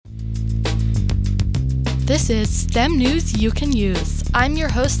This is STEM News You Can Use. I'm your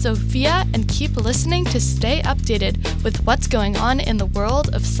host, Sophia, and keep listening to stay updated with what's going on in the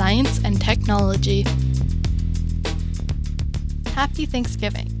world of science and technology. Happy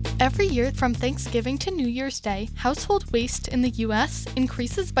Thanksgiving. Every year from Thanksgiving to New Year's Day, household waste in the U.S.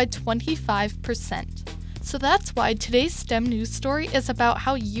 increases by 25%. So that's why today's STEM news story is about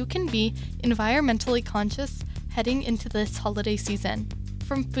how you can be environmentally conscious heading into this holiday season.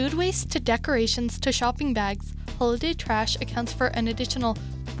 From food waste to decorations to shopping bags, holiday trash accounts for an additional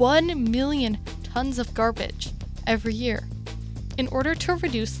 1 million tons of garbage every year. In order to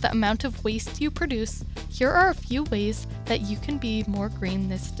reduce the amount of waste you produce, here are a few ways that you can be more green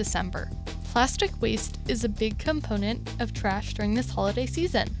this December. Plastic waste is a big component of trash during this holiday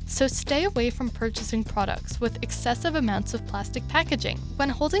season, so stay away from purchasing products with excessive amounts of plastic packaging. When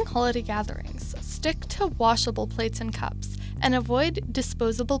holding holiday gatherings, stick to washable plates and cups, and avoid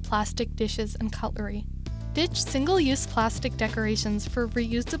disposable plastic dishes and cutlery. Ditch single-use plastic decorations for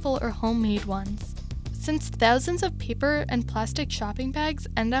reusable or homemade ones. Since thousands of paper and plastic shopping bags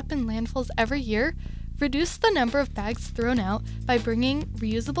end up in landfills every year, reduce the number of bags thrown out by bringing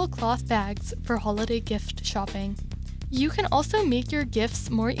reusable cloth bags for holiday gift shopping. You can also make your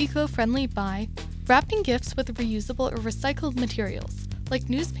gifts more eco-friendly by wrapping gifts with reusable or recycled materials, like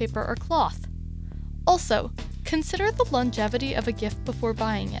newspaper or cloth. Also, consider the longevity of a gift before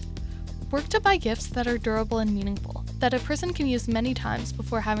buying it. Work to buy gifts that are durable and meaningful, that a person can use many times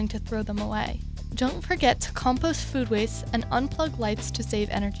before having to throw them away. Don't forget to compost food waste and unplug lights to save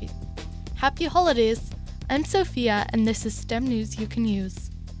energy. Happy holidays! I'm Sophia, and this is STEM News You Can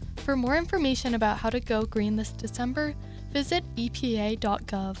Use. For more information about how to go green this December, visit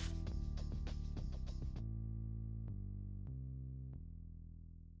epa.gov.